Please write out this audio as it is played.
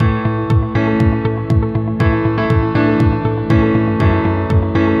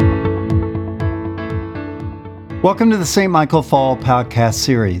Welcome to the St. Michael Fall podcast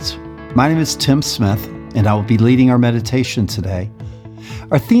series. My name is Tim Smith, and I will be leading our meditation today.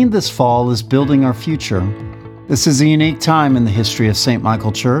 Our theme this fall is Building Our Future. This is a unique time in the history of St.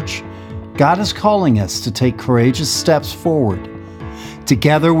 Michael Church. God is calling us to take courageous steps forward.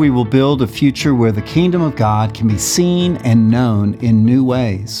 Together we will build a future where the kingdom of God can be seen and known in new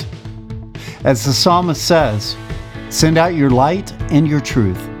ways. As the psalmist says, "Send out your light and your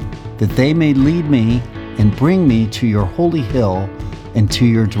truth, that they may lead me and bring me to your holy hill and to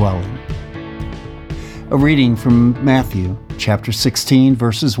your dwelling." A reading from Matthew chapter 16,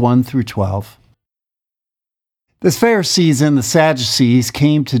 verses 1 through 12. The Pharisees and the Sadducees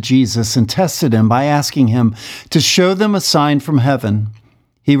came to Jesus and tested him by asking him to show them a sign from heaven.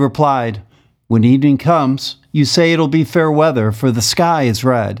 He replied, "When evening comes, you say it'll be fair weather, for the sky is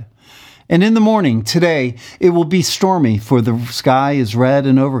red. And in the morning, today, it will be stormy, for the sky is red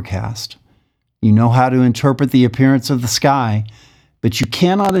and overcast. You know how to interpret the appearance of the sky, but you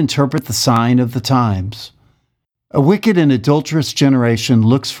cannot interpret the sign of the times. A wicked and adulterous generation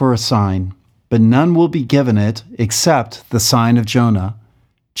looks for a sign, but none will be given it except the sign of Jonah."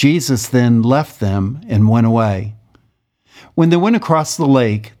 Jesus then left them and went away. When they went across the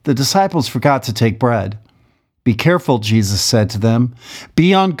lake, the disciples forgot to take bread. "Be careful," Jesus said to them.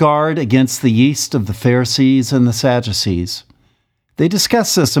 "Be on guard against the yeast of the Pharisees and the Sadducees." They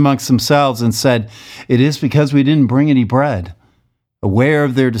discussed this amongst themselves and said, "It is because we didn't bring any bread." Aware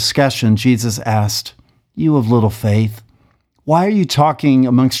of their discussion, Jesus asked, "You of little faith, why are you talking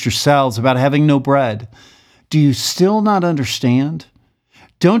amongst yourselves about having no bread? Do you still not understand?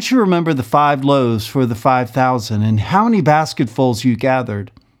 Don't you remember the 5 loaves for the 5,000 and how many basketfuls you gathered?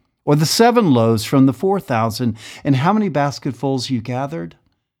 Or the 7 loaves from the 4,000 and how many basketfuls you gathered?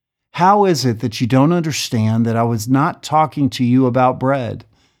 How is it that you don't understand that I was not talking to you about bread?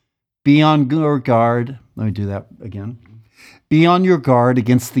 Be on your guard." Let me do that again. "Be on your guard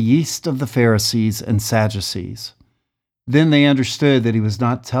against the yeast of the Pharisees and Sadducees." Then they understood that he was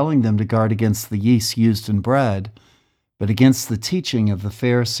not telling them to guard against the yeast used in bread, but against the teaching of the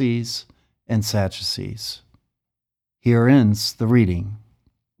Pharisees and Sadducees. Here ends the reading.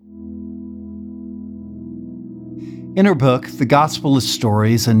 In her book, The Gospel is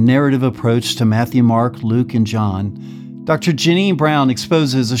Stories, a narrative approach to Matthew, Mark, Luke, and John, Dr. Janine Brown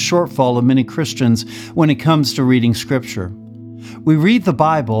exposes a shortfall of many Christians when it comes to reading Scripture. We read the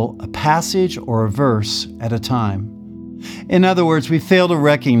Bible a passage or a verse at a time. In other words, we fail to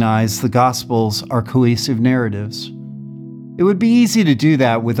recognize the Gospels are cohesive narratives. It would be easy to do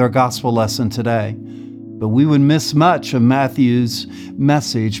that with our Gospel lesson today, but we would miss much of Matthew's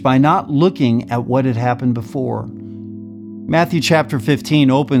message by not looking at what had happened before. Matthew chapter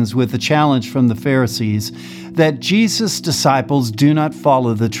 15 opens with a challenge from the Pharisees that Jesus' disciples do not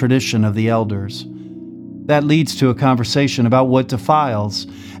follow the tradition of the elders. That leads to a conversation about what defiles,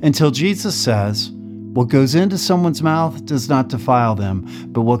 until Jesus says, "What goes into someone's mouth does not defile them,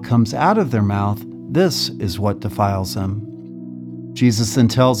 but what comes out of their mouth, this is what defiles them." Jesus then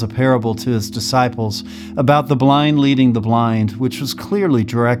tells a parable to his disciples about the blind leading the blind, which was clearly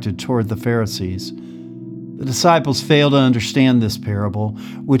directed toward the Pharisees. The disciples fail to understand this parable,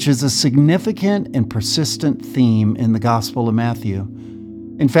 which is a significant and persistent theme in the Gospel of Matthew.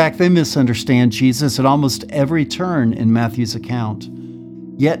 In fact, they misunderstand Jesus at almost every turn in Matthew's account.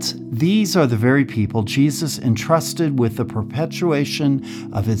 Yet, these are the very people Jesus entrusted with the perpetuation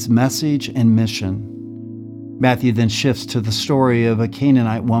of his message and mission. Matthew then shifts to the story of a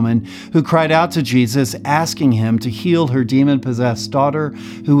Canaanite woman who cried out to Jesus, asking him to heal her demon-possessed daughter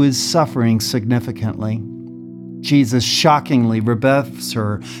who is suffering significantly. Jesus shockingly rebuffs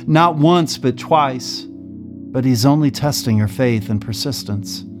her, not once but twice, but he's only testing her faith and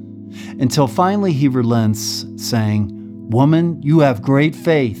persistence, until finally he relents, saying, "Woman, you have great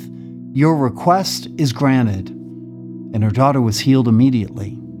faith. Your request is granted." And her daughter was healed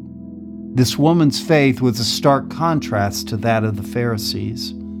immediately. This woman's faith was a stark contrast to that of the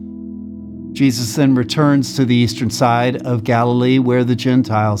Pharisees. Jesus then returns to the eastern side of Galilee where the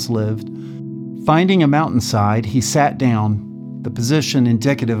Gentiles lived. Finding a mountainside, he sat down, the position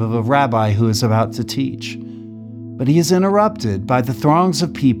indicative of a rabbi who is about to teach. But he is interrupted by the throngs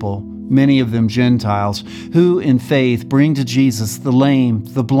of people, many of them Gentiles, who in faith bring to Jesus the lame,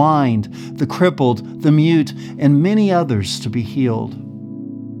 the blind, the crippled, the mute, and many others to be healed.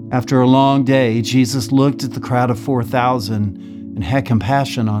 After a long day, Jesus looked at the crowd of 4,000 and had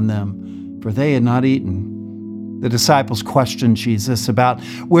compassion on them, for they had not eaten. The disciples questioned Jesus about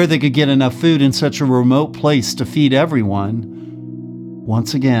where they could get enough food in such a remote place to feed everyone.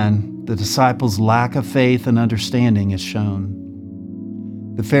 Once again, the disciples' lack of faith and understanding is shown.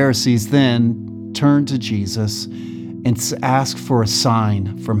 The Pharisees then turn to Jesus and ask for a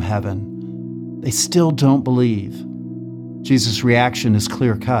sign from heaven. They still don't believe. Jesus' reaction is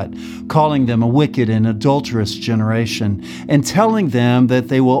clear-cut, calling them a wicked and adulterous generation and telling them that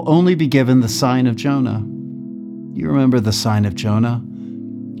they will only be given the sign of Jonah. You remember the sign of Jonah,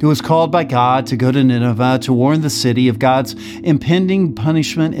 who was called by God to go to Nineveh to warn the city of God's impending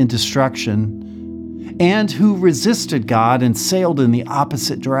punishment and destruction, and who resisted God and sailed in the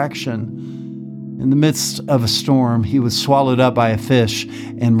opposite direction. In the midst of a storm, he was swallowed up by a fish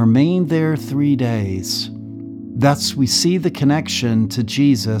and remained there 3 days. Thus, we see the connection to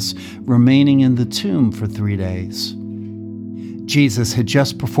Jesus remaining in the tomb for 3 days. Jesus had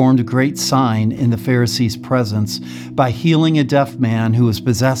just performed a great sign in the Pharisees' presence by healing a deaf man who was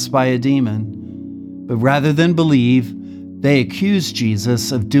possessed by a demon. But rather than believe, they accused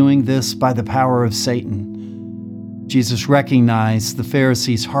Jesus of doing this by the power of Satan. Jesus recognized the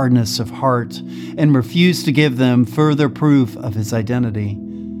Pharisees' hardness of heart and refused to give them further proof of his identity.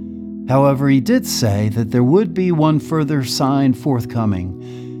 However, he did say that there would be one further sign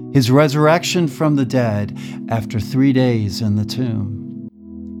forthcoming: his resurrection from the dead after 3 days in the tomb.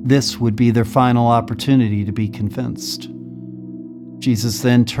 This would be their final opportunity to be convinced. Jesus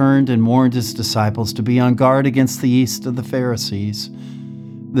then turned and warned his disciples to be on guard against the yeast of the Pharisees.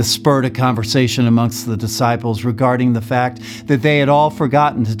 This spurred a conversation amongst the disciples regarding the fact that they had all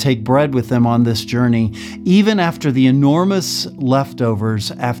forgotten to take bread with them on this journey, even after the enormous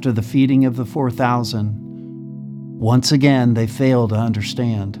leftovers after the feeding of the 4,000. Once again, they fail to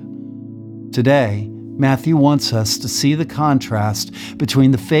understand. Today, Matthew wants us to see the contrast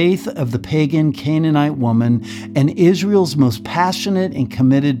between the faith of the pagan Canaanite woman and Israel's most passionate and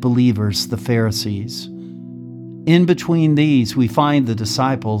committed believers, the Pharisees. In between these, we find the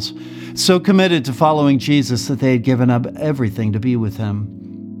disciples, so committed to following Jesus that they had given up everything to be with him.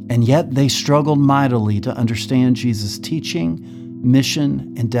 And yet they struggled mightily to understand Jesus' teaching,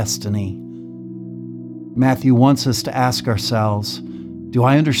 mission, and destiny. Matthew wants us to ask ourselves, do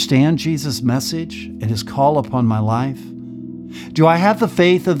I understand Jesus' message and his call upon my life? Do I have the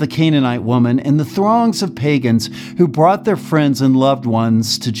faith of the Canaanite woman and the throngs of pagans who brought their friends and loved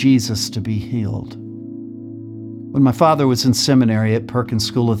ones to Jesus to be healed? When my father was in seminary at Perkins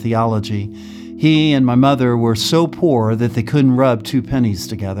School of Theology, he and my mother were so poor that they couldn't rub 2 pennies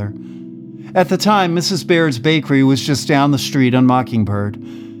together. At the time, Mrs. Baird's bakery was just down the street on Mockingbird.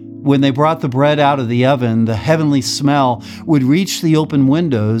 When they brought the bread out of the oven, the heavenly smell would reach the open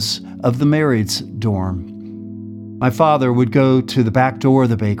windows of the married's dorm. My father would go to the back door of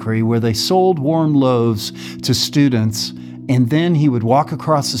the bakery where they sold warm loaves to students, and then he would walk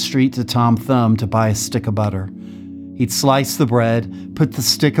across the street to Tom Thumb to buy a stick of butter. He'd slice the bread, put the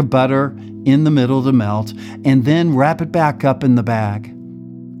stick of butter in the middle to melt, and then wrap it back up in the bag.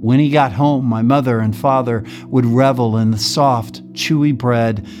 When he got home, my mother and father would revel in the soft, chewy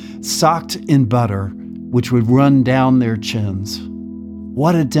bread soaked in butter, which would run down their chins.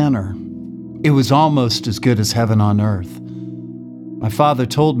 What a dinner! It was almost as good as heaven on earth. My father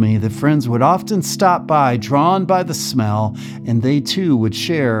told me that friends would often stop by, drawn by the smell, and they too would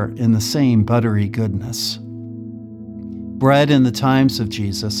share in the same buttery goodness. Bread in the times of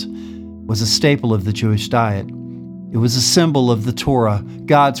Jesus was a staple of the Jewish diet. It was a symbol of the Torah,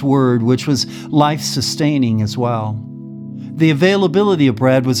 God's word, which was life-sustaining as well. The availability of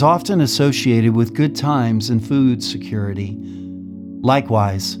bread was often associated with good times and food security.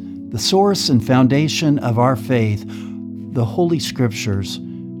 Likewise, the source and foundation of our faith, the Holy Scriptures,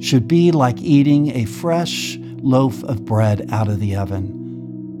 should be like eating a fresh loaf of bread out of the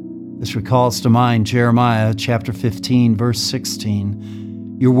oven. This recalls to mind Jeremiah chapter 15, verse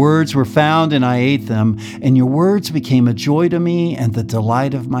 16. Your words were found and I ate them, and your words became a joy to me and the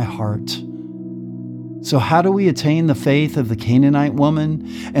delight of my heart. So how do we attain the faith of the Canaanite woman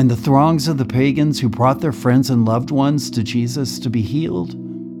and the throngs of the pagans who brought their friends and loved ones to Jesus to be healed?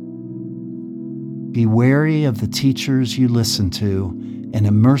 Be wary of the teachers you listen to and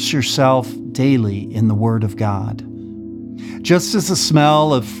immerse yourself daily in the Word of God. Just as the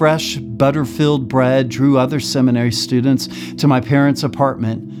smell of fresh, butter-filled bread drew other seminary students to my parents'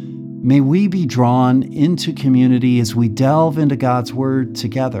 apartment, may we be drawn into community as we delve into God's Word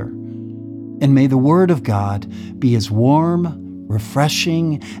together. And may the Word of God be as warm,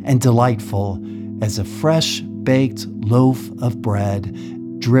 refreshing, and delightful as a fresh baked loaf of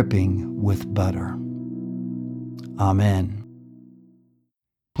bread dripping with butter. Amen.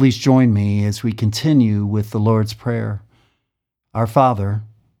 Please join me as we continue with the Lord's Prayer. Our Father,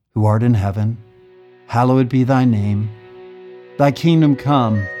 who art in heaven, hallowed be thy name. Thy kingdom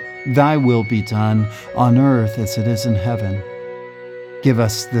come, thy will be done on earth as it is in heaven. Give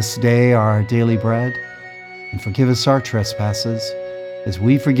us this day our daily bread, and forgive us our trespasses, as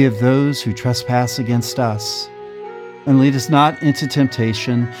we forgive those who trespass against us. And lead us not into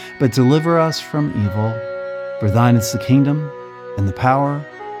temptation, but deliver us from evil. For thine is the kingdom, and the power,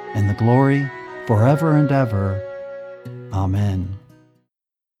 and the glory, forever and ever. Amen.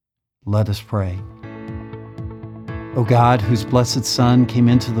 Let us pray. O God, whose blessed Son came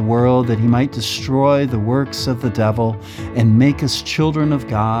into the world that he might destroy the works of the devil and make us children of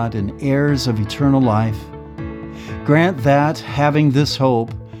God and heirs of eternal life, grant that, having this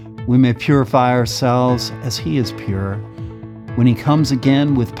hope, we may purify ourselves as he is pure. When he comes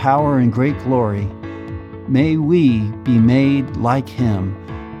again with power and great glory, may we be made like him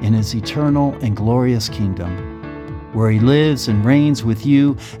in his eternal and glorious kingdom, where he lives and reigns with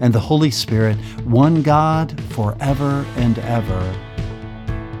you and the Holy Spirit, one God, forever and ever.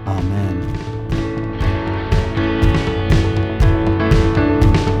 Amen.